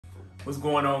What's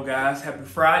going on, guys? Happy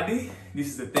Friday. This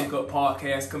is the Think Up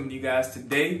Podcast coming to you guys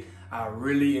today. I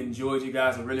really enjoyed you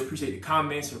guys. I really appreciate the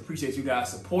comments. I appreciate you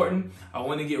guys supporting. I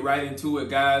want to get right into it,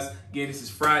 guys. Again, this is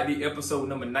Friday, episode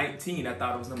number 19. I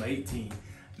thought it was number 18.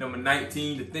 Number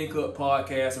 19, the Think Up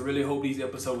Podcast. I really hope these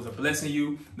episodes are blessing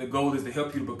you. The goal is to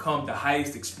help you to become the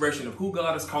highest expression of who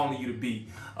God is calling you to be.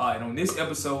 And on this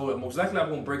episode, most likely I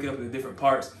won't break it up into different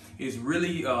parts. It's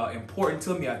really important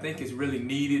to me. I think it's really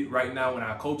needed right now in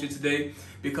our culture today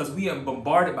because we are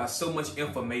bombarded by so much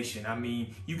information. I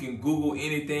mean, you can Google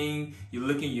anything. You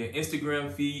look in your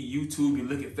Instagram feed, YouTube, you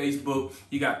look at Facebook.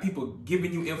 You got people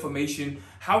giving you information.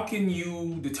 How can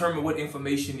you determine what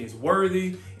information is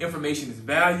worthy, information is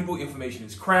valuable, information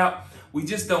is crap? We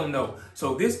just don't know.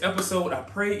 So this episode, I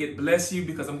pray it bless you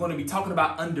because I'm going to be talking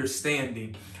about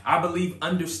understanding. I believe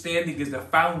understanding is the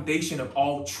foundation of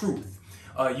all truth.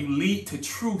 You lead to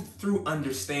truth through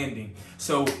understanding.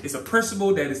 So it's a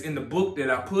principle that is in the book that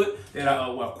I put,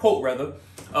 quote rather.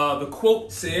 The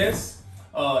quote says,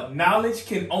 knowledge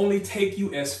can only take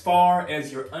you as far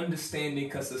as your understanding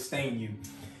can sustain you.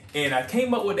 And I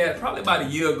came up with that probably about a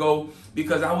year ago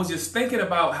because I was just thinking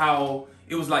about how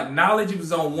it was like knowledge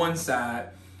was on one side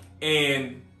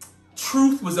and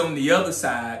truth was on the other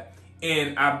side.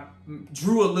 And I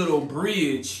drew a little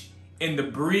bridge, and the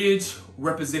bridge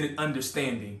represented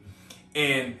understanding.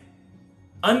 And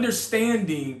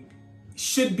understanding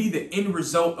should be the end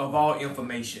result of all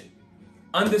information.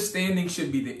 Understanding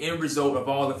should be the end result of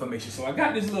all information. So I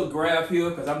got this little graph here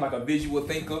because I'm like a visual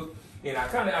thinker. And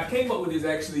I came up with this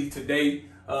actually today,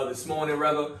 this morning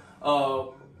rather.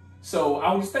 So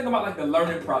I was thinking about like the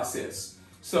learning process.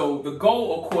 So the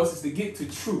goal, of course, is to get to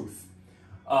truth.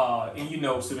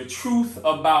 So the truth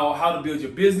about how to build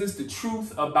your business, the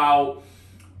truth about,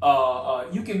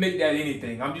 you can make that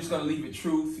anything. I'm just going to leave it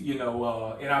truth,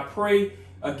 and I pray,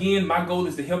 again, my goal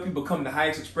is to help you become the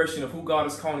highest expression of who God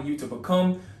is calling you to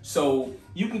become. So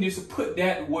you can just put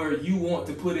that where you want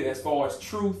to put it as far as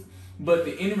truth. But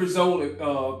the end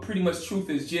result, pretty much truth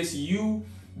is just you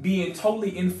being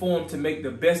totally informed to make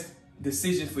the best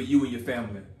decisions for you and your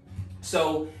family.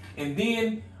 So, and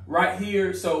then right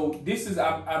here, so this is,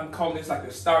 I'm calling this like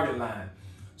the starting line.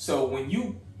 So when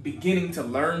you beginning to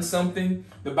learn something,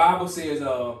 the Bible says,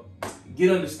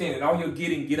 get understanding. All you're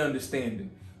getting, get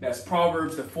understanding. That's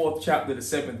Proverbs, the 4th chapter, the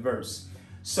 7th verse.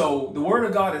 So the word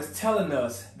of God is telling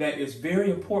us that it's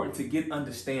very important to get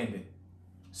understanding.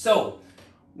 So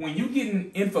when you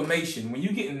getting information, when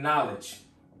you getting knowledge,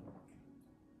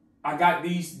 I got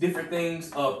these different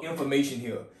things of information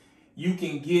here. You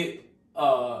can get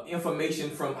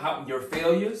information from your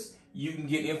failures. You can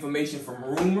get information from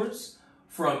rumors,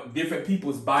 from different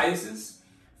people's biases,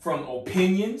 from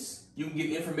opinions. You can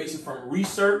get information from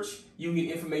research. You can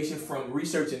get information from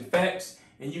research and facts,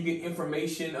 and you get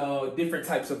information, different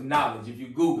types of knowledge if you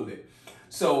Google it.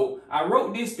 So I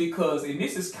wrote this because, and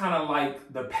this is kind of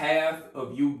like the path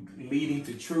of you leading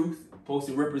to truth, supposed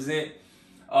to represent,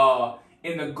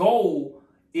 and the goal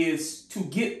is to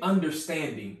get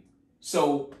understanding.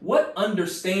 So what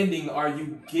understanding are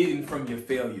you getting from your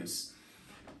failures?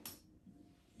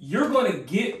 You're going to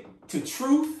get to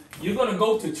truth. You're going to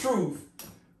go to truth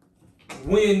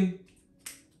when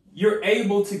you're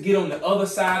able to get on the other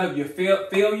side of your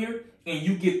failure and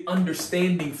you get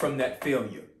understanding from that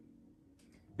failure.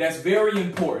 That's very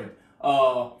important.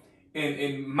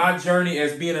 In my journey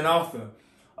as being an author,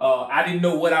 I didn't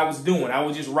know what I was doing. I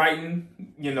was just writing,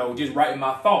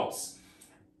 my thoughts.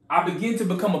 I began to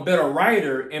become a better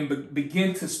writer and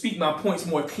begin to speak my points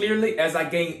more clearly as I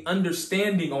gained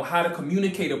understanding on how to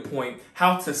communicate a point,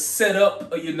 how to set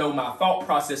up, my thought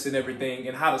process and everything,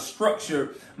 and how to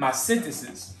structure my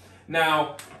sentences.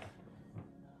 Now,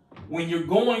 when you're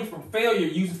going from failure,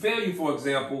 use failure, for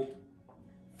example,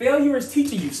 failure is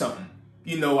teaching you something.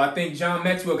 I think John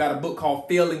Maxwell got a book called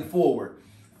Failing Forward.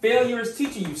 Failure is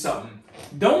teaching you something.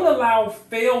 Don't allow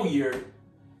failure.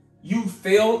 You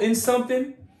failed in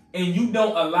something, and you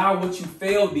don't allow what you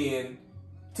failed in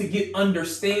to get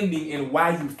understanding in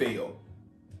why you failed.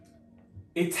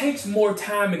 It takes more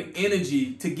time and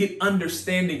energy to get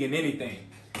understanding in anything.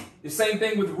 The same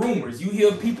thing with rumors. You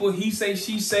hear people, he say,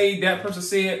 she say, that person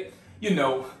said,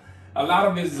 a lot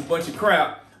of it is a bunch of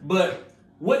crap. But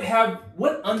what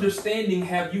understanding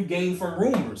have you gained from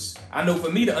rumors? I know for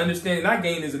me, the understanding I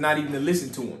gain is not even to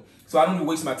listen to them. So I don't even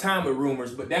waste my time with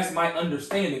rumors, but that's my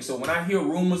understanding. So when I hear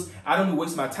rumors, I don't even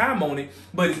waste my time on it,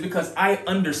 but it's because I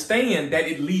understand that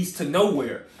it leads to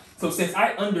nowhere. So since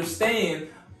I understand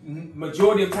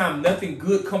majority of the time nothing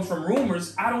good comes from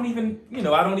rumors, I don't even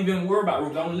worry about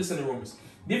rumors. I don't listen to rumors.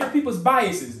 different people's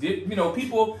biases.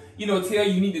 People, tell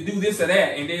you need to do this or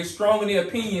that, and they're strong in their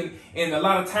opinion, and a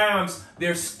lot of times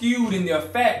they're skewed in their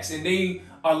facts, and they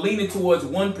are leaning towards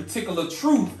one particular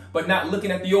truth, but not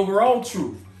looking at the overall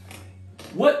truth.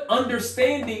 What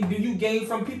understanding do you gain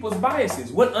from people's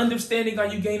biases? What understanding are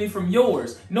you gaining from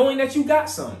yours, knowing that you got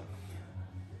some?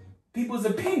 People's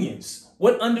opinions.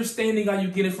 What understanding are you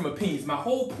getting from opinions? My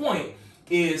whole point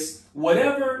is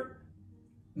whatever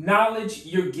knowledge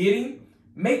you're getting,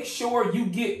 make sure you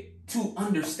get to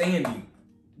understanding.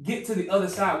 Get to the other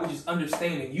side, which is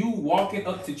understanding. You walking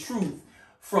up to truth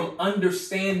from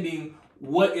understanding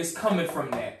what is coming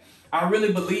from that. I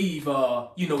really believe,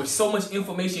 with so much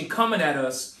information coming at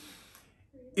us,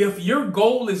 if your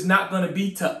goal is not going to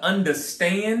be to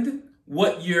understand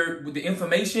with the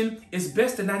information, it's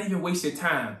best to not even waste your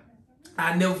time.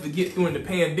 I never forget during the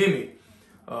pandemic.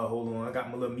 Hold on, I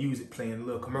got my little music playing, a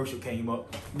little commercial came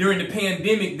up. During the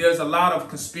pandemic, there's a lot of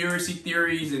conspiracy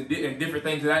theories and different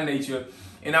things of that nature.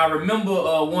 And I remember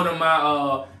one of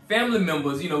my family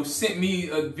members, sent me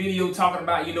a video talking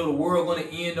about, the world going to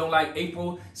end on like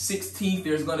April 16th.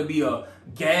 There's going to be a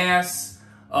gas,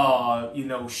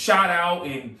 shot out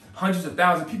and hundreds of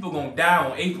thousands of people going to die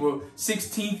on April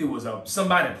 16th. It was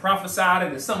somebody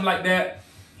prophesied it or something like that.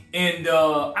 And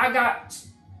I got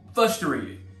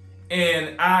frustrated.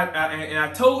 And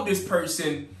I told this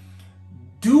person,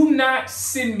 do not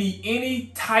send me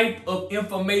any type of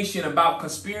information about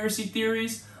conspiracy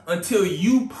theories until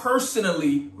you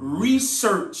personally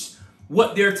research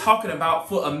what they're talking about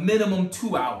for a minimum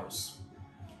 2 hours.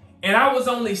 And I was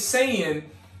only saying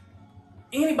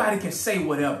anybody can say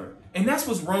whatever. And that's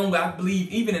what's wrong, I believe,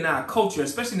 even in our culture,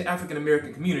 especially in the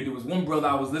African-American community. There was one brother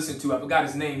I was listening to, I forgot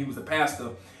his name, he was a pastor.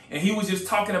 And he was just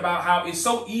talking about how it's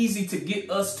so easy to get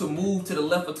us to move to the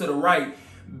left or to the right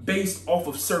based off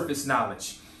of surface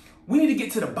knowledge. We need to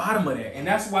get to the bottom of that. And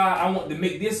that's why I want to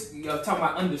make this talk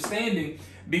about understanding,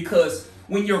 because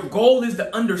when your goal is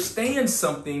to understand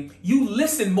something, you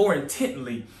listen more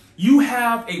intently. You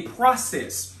have a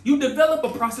process. You develop a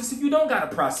process if you don't got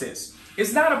a process.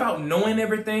 It's not about knowing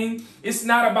everything. It's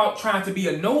not about trying to be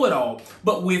a know-it-all.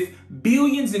 But with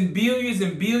billions and billions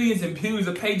and billions and billions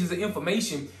of pages of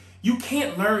information, you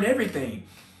can't learn everything.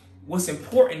 What's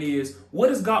important is,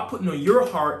 what is God putting on your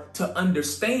heart to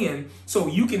understand, so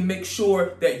you can make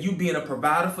sure that you being a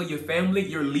provider for your family,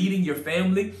 you're leading your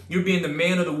family, you're being the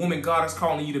man or the woman God is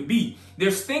calling you to be.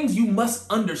 There's things you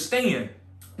must understand.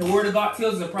 The word of God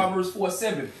tells us in Proverbs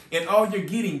 4:7, in all you're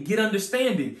getting, get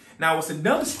understanding. Now, it's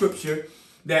another scripture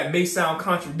that may sound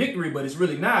contradictory, but it's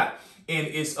really not. And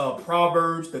it's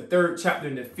Proverbs, the 3rd chapter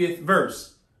and the 5th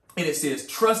verse. And it says,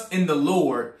 trust in the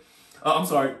Lord.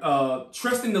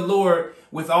 Trust in the Lord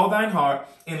with all thine heart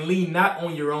and lean not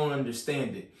on your own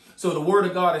understanding. So the word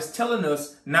of God is telling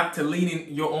us not to lean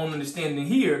in your own understanding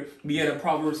here. But yet in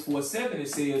Proverbs 4:7, it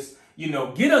says,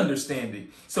 get understanding.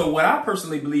 So what I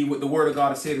personally believe what the word of God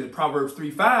has said in Proverbs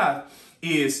 3:5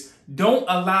 is, don't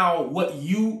allow what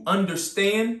you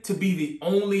understand to be the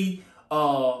only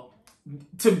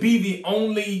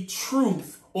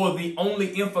truth or the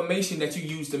only information that you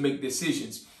use to make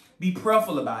decisions. Be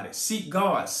prayerful about it. Seek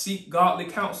God. Seek godly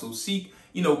counsel. Seek,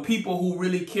 people who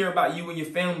really care about you and your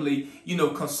family.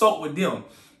 Consult with them.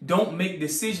 Don't make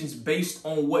decisions based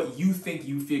on what you think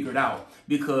you figured out.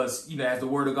 Because, as the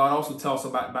word of God also tells us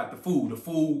about the fool. The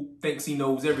fool thinks he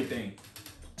knows everything.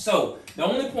 So the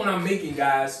only point I'm making,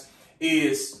 guys,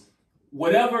 is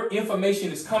whatever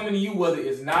information is coming to you, whether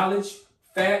it's knowledge,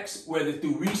 facts, whether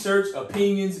through research,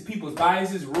 opinions, people's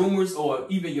biases, rumors, or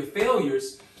even your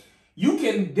failures, you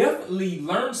can definitely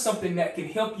learn something that can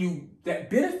help you, that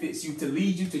benefits you, to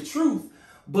lead you to truth,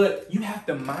 but you have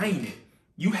to mine it.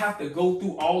 You have to go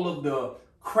through all of the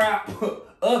crap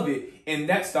of it, and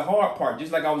that's the hard part.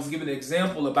 Just like I was giving an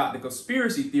example about the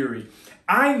conspiracy theory.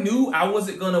 I knew I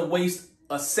wasn't going to waste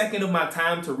a second of my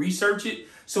time to research it,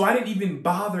 so I didn't even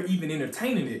bother even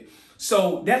entertaining it.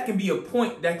 So that can be a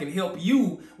point that can help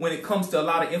you when it comes to a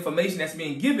lot of information that's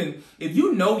being given. If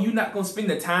you know you're not going to spend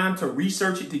the time to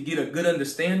research it to get a good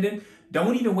understanding,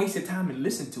 don't even waste your time and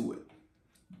listen to it.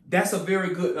 That's a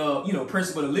very good,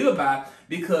 principle to live by,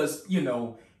 because, you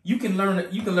can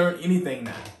learn anything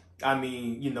now. I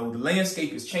mean, the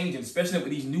landscape is changing, especially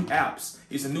with these new apps.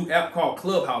 It's a new app called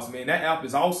Clubhouse, man. That app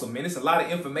is awesome, man. It's a lot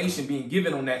of information being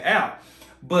given on that app.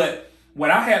 But what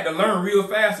I had to learn real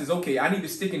fast is, okay, I need to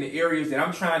stick in the areas that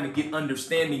I'm trying to get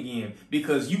understanding in,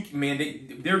 because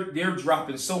they're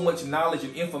dropping so much knowledge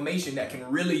and information that can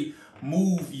really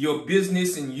move your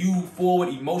business and you forward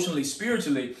emotionally,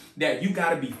 spiritually, that you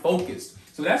got to be focused.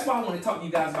 So that's why I want to talk to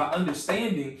you guys about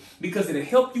understanding, because it'll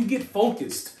help you get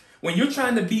focused. When you're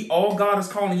trying to be all God is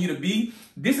calling you to be,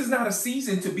 this is not a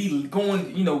season to be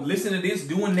going, listening to this,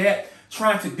 doing that,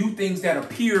 trying to do things that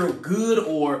appear good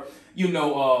or,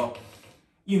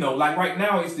 like right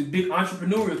now, it's the big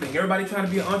entrepreneurial thing. Everybody trying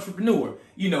to be an entrepreneur.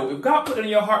 If God put it in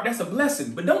your heart, that's a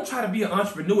blessing. But don't try to be an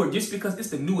entrepreneur just because it's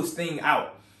the newest thing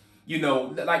out.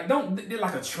 They're like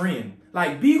a trend.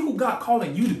 Like, be who God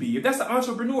calling you to be. If that's an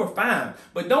entrepreneur, fine.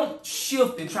 But don't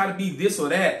shift and try to be this or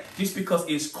that just because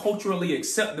it's culturally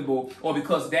acceptable or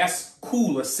because that's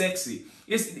cool or sexy.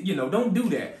 Don't do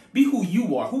that. Be who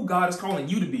you are, who God is calling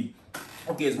you to be.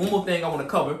 Okay, there's one more thing I want to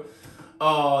cover.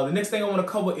 The next thing I want to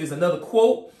cover is another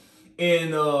quote.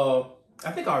 And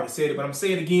I think I already said it, but I'm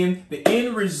saying it again. The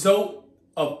end result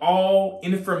of all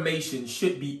information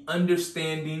should be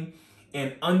understanding,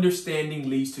 and understanding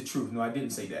leads to truth. No, I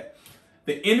didn't say that.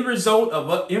 The end result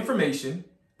of information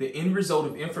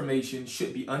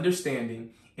should be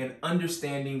understanding, and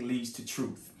understanding leads to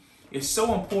truth. It's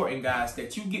so important, guys,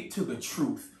 that you get to the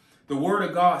truth. The word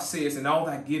of God says, in all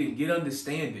that getting, get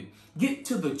understanding. Get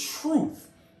to the truth.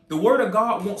 The word of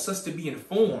God wants us to be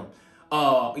informed.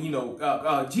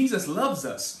 Jesus loves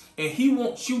us and he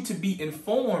wants you to be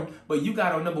informed, but you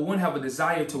got to, number one, have a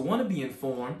desire to want to be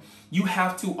informed. You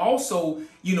have to also,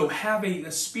 have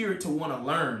a spirit to want to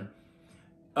learn.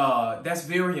 That's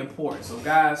very important. So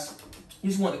guys, I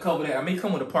just want to cover that. I may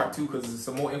come with a part 2 because there's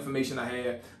some more information I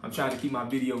had. I'm trying to keep my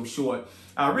video short.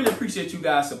 I really appreciate you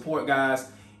guys' support, guys.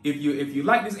 If you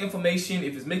like this information,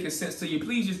 if it's making sense to you,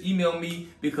 please just email me,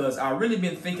 because I've really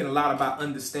been thinking a lot about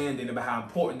understanding, about how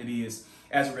important it is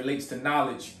as it relates to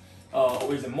knowledge.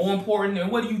 Or is it more important?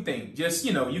 And what do you think? Just,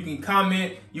 you can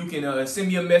comment, you can send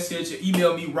me a message, or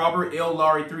email me,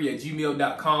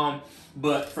 robertlaurie3@gmail.com.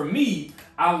 But for me,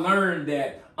 I learned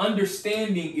that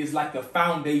understanding is like the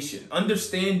foundation.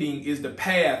 Understanding is the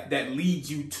path that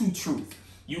leads you to truth.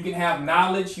 You can have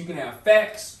knowledge, you can have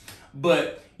facts,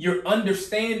 but your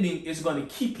understanding is going to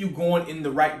keep you going in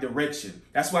the right direction.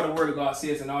 That's why the word of God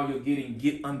says, in all you're getting,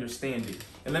 get understanding.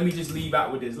 And let me just leave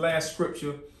out with this last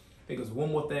scripture. I think there's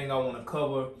one more thing I want to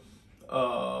cover.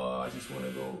 I just want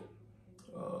to go.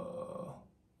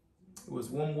 It was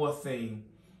one more thing.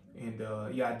 And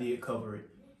I did cover it.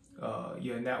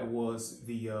 And that was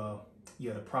the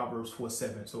Proverbs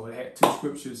 4:7. So it had 2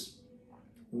 scriptures.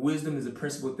 Wisdom is a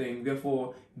principal thing.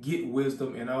 Therefore, get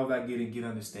wisdom, and all that get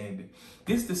understanding.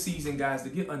 This is the season, guys, to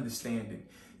get understanding.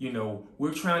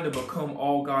 We're trying to become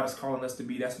all God is calling us to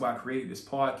be. That's why I created this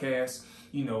podcast.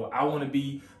 I want to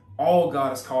be all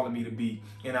God is calling me to be.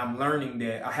 And I'm learning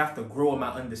that I have to grow in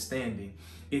my understanding.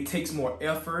 It takes more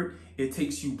effort. It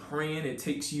takes you praying. It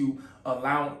takes you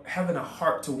having a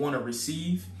heart to want to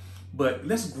receive. But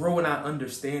let's grow in our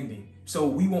understanding so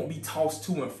we won't be tossed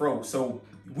to and fro. So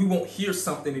we won't hear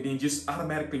something and then just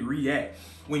automatically react.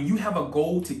 When you have a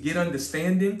goal to get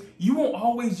understanding, you won't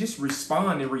always just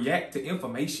respond and react to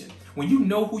information. When you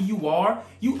know who you are,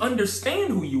 you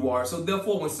understand who you are. So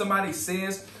therefore, when somebody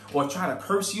says or try to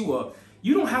curse you up,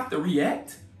 you don't have to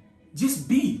react. Just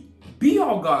be. Be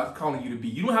all God's calling you to be.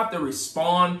 You don't have to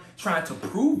respond trying to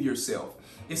prove yourself.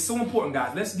 It's so important,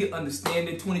 guys. Let's get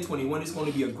understanding. 2021 is going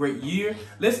to be a great year.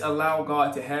 Let's allow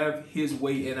God to have his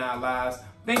way in our lives.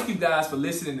 Thank you guys for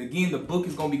listening. Again, the book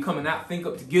is going to be coming out, Think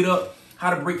Up to Get Up,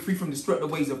 How to Break Free from Destructive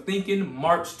Ways of Thinking,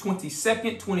 March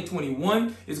 22nd,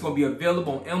 2021. It's going to be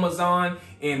available on Amazon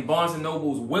and Barnes &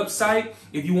 Noble's website.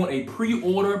 If you want a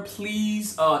pre-order,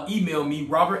 please email me,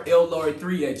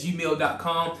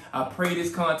 robertlaurie3@gmail.com. I pray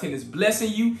this content is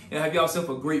blessing you, and have yourself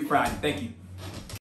a great Friday. Thank you.